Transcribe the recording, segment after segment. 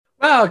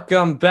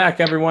Welcome back,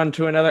 everyone,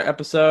 to another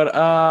episode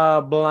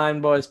of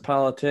Blind Boys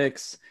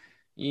Politics.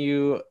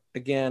 You,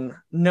 again,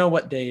 know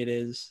what day it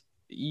is.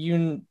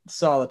 You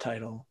saw the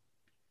title.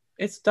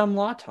 It's Dumb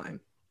Law Time.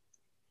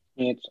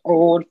 It's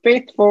Old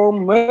Faithful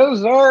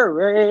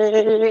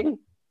Missouri.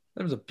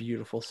 That was a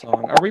beautiful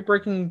song. Are we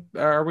bringing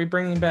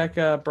back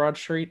Broad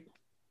Street?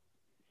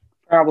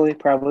 Probably.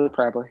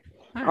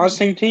 I'll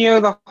sing to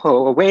you the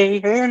whole way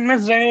in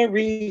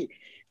Missouri.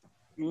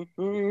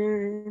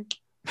 Mm-hmm.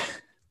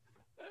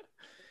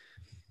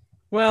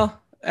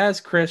 Well, as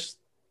Chris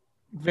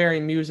very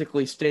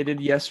musically stated,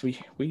 yes, we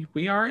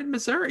are in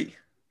Missouri.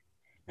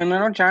 And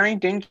little Johnny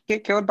didn't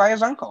get killed by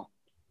his uncle.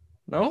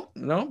 No,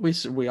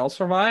 we all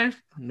survived.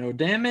 No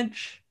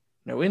damage,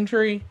 no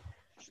injury.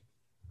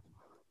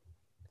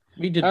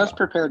 We did. I was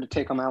prepared to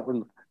take him out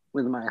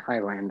with my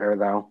Highlander,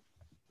 though.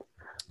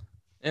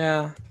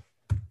 Yeah.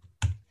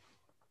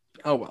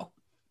 Oh well.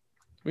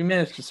 We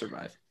managed to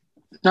survive.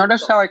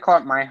 Notice how I call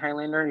it my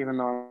Highlander, even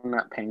though I'm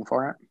not paying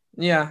for it?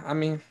 Yeah, I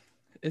mean,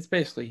 it's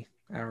basically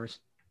ours.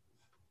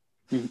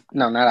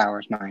 No, not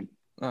ours, mine.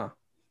 Oh.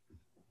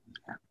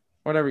 Yeah.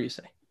 Whatever you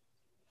say.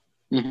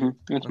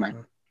 It's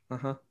mine.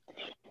 Uh-huh.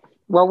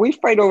 Well, we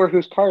fight over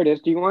whose car it is.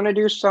 Do you want to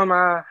do some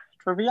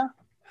trivia?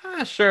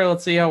 Sure,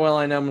 let's see how well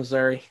I know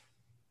Missouri.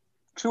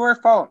 True or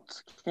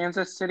false?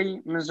 Kansas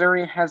City,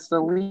 Missouri has the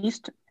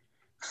least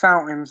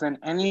fountains in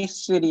any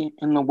city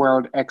in the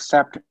world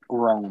except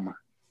Rome.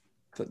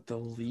 The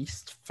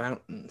least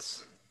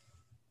fountains.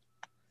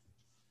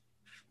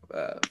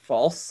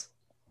 False?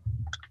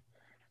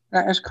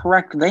 That is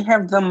correct. They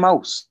have the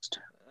most.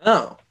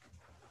 Oh.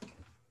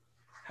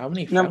 How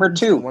many Number fountains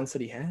two. does one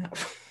city have?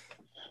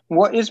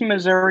 What is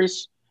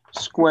Missouri's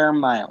square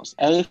miles?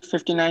 A,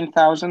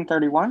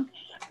 59,031.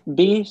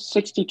 B,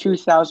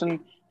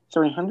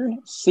 62,300.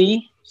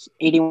 C,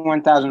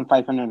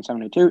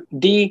 81,572.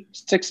 D,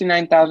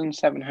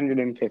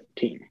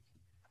 69,715.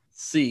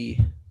 C.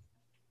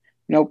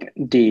 Nope.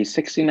 D,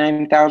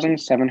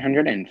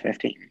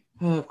 69,715.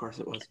 Oh, of course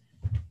it was.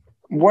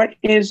 What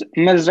is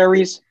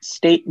Missouri's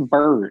state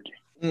bird?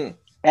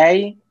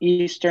 A,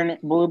 eastern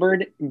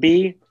bluebird.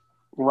 B,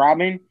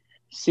 robin.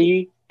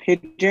 C,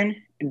 pigeon.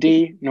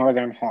 D,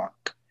 northern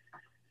hawk.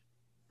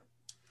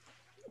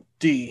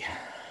 D.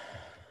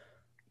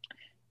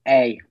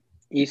 A,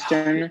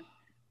 eastern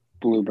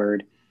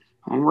bluebird.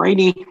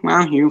 Alrighty.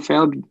 Well, you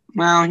failed.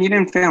 Well, you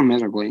didn't fail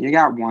miserably. You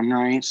got one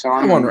right, so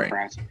I'm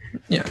impressed.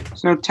 Right. Yeah.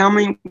 So tell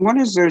me, what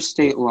is their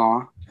state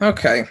law?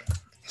 Okay.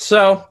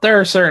 So there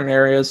are certain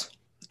areas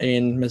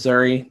in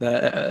Missouri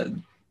that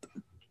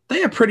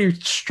they have pretty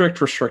strict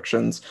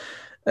restrictions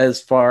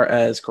as far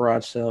as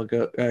garage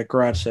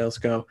sales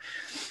go.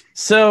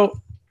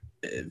 So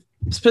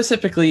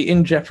specifically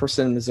in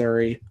Jefferson,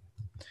 Missouri,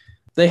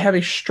 they have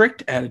a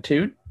strict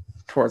attitude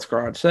towards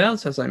garage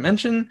sales, as I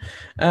mentioned.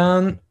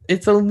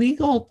 It's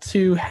illegal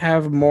to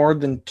have more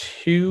than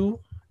two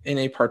in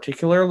a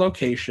particular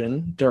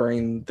location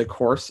during the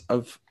course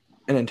of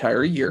an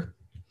entire year.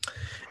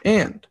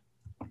 And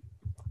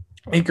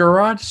a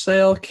garage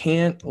sale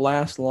can't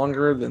last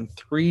longer than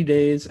 3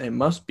 days and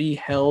must be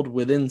held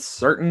within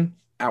certain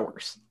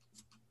hours.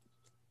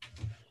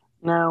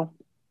 Now,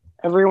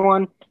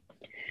 everyone,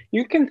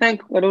 you can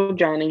thank little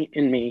Johnny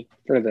and me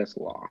for this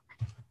law.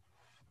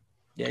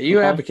 Yeah,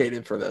 you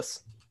advocated for this.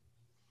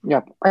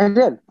 Yep, I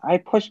did. I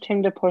pushed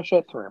him to push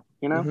it through,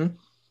 you know?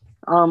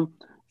 Mm-hmm.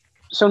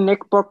 So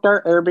Nick booked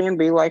our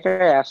Airbnb like I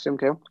asked him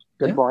to.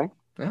 Good boy.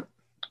 Yeah.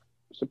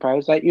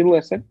 Surprised that you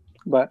listened,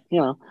 but,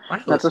 you know,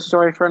 that's a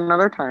story for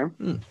another time.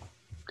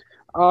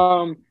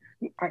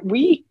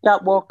 We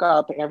got woke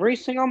up every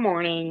single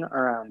morning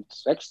around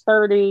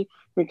 6:30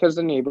 because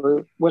the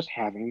neighbor was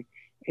having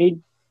a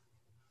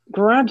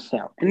garage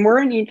sale. And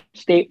we're in each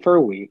state for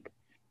a week.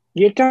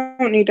 You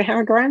don't need to have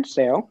a garage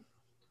sale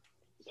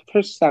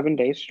for 7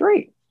 days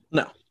straight.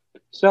 No.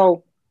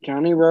 So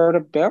Johnny wrote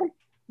a bill,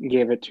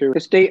 gave it to the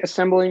state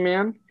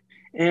assemblyman,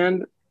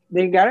 and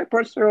they got it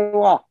pushed through the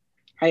law.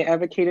 I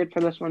advocated for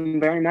this one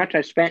very much.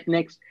 I spent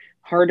Nick's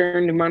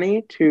hard-earned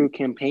money to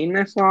campaign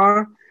this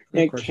law.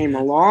 It came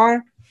a law.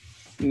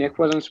 Nick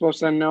wasn't supposed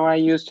to know I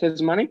used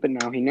his money, but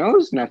now he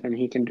knows. Nothing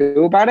he can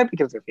do about it,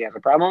 because if he has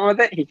a problem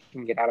with it, he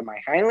can get out of my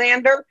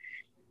Highlander.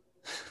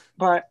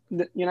 But,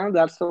 you know,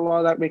 that's the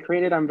law that we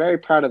created. I'm very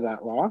proud of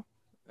that law.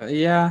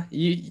 Yeah,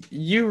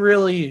 you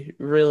really,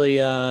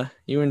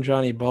 you and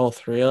Johnny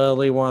both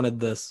really wanted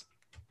this.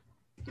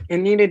 It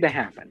needed to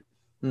happen.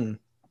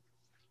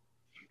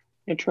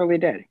 It truly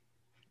did.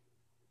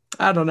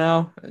 I don't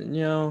know. You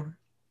know,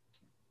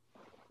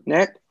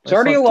 Nick, it's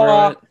already a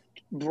law.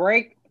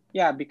 Break.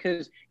 Yeah,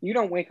 because you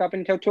don't wake up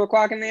until 2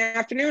 o'clock in the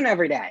afternoon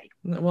every day.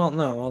 Well,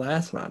 no,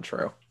 that's not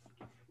true.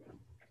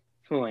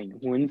 Fine,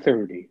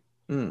 1:30.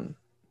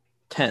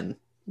 10.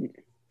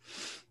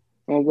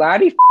 Well,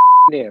 laddie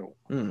do.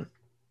 You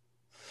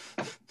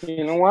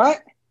know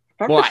what?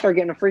 I'm going to start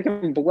getting a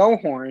freaking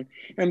blowhorn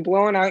and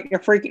blowing out your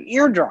freaking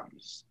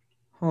eardrums.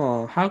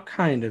 Oh, how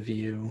kind of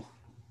you.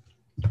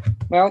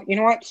 Well, you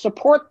know what?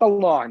 Support the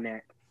law,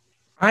 Nick.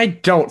 I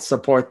don't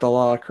support the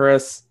law,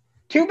 Chris.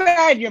 Too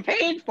bad you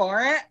paid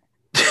for it.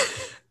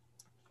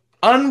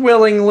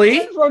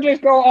 Unwillingly. We'll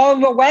just go all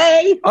the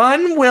way.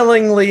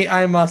 Unwillingly,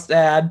 I must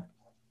add.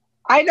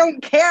 I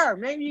don't care.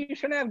 Maybe you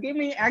should have given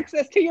me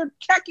access to your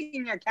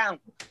checking account.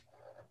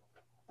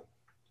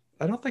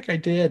 I don't think I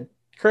did.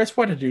 Chris,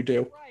 what did you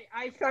do? Right,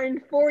 I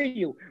signed for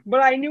you,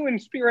 but I knew in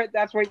spirit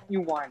that's what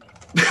you wanted.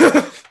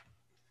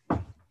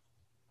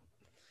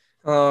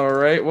 All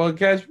right. Well,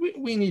 guys,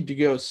 we need to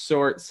go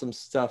sort some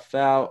stuff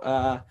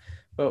out.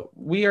 But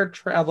we are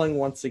traveling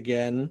once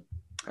again,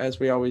 as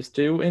we always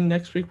do, and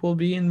next week we'll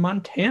be in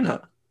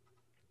Montana.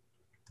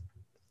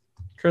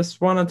 Chris,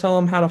 want to tell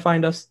them how to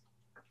find us?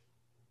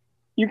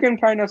 You can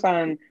find us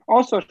on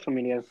all social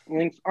medias.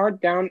 Links are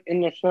down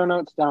in the show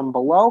notes down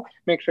below.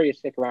 Make sure you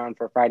stick around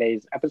for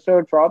Friday's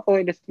episode for all the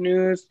latest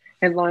news,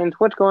 headlines,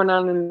 what's going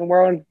on in the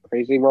world,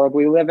 crazy world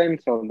we live in.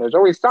 So there's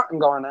always something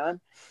going on.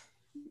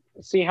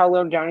 See how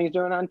little Johnny's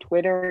doing on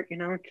Twitter.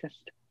 Just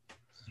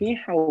see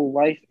how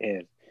life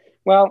is.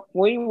 Well,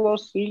 we will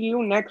see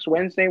you next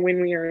Wednesday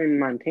when we are in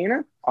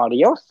Montana.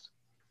 Adios.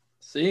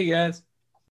 See you guys.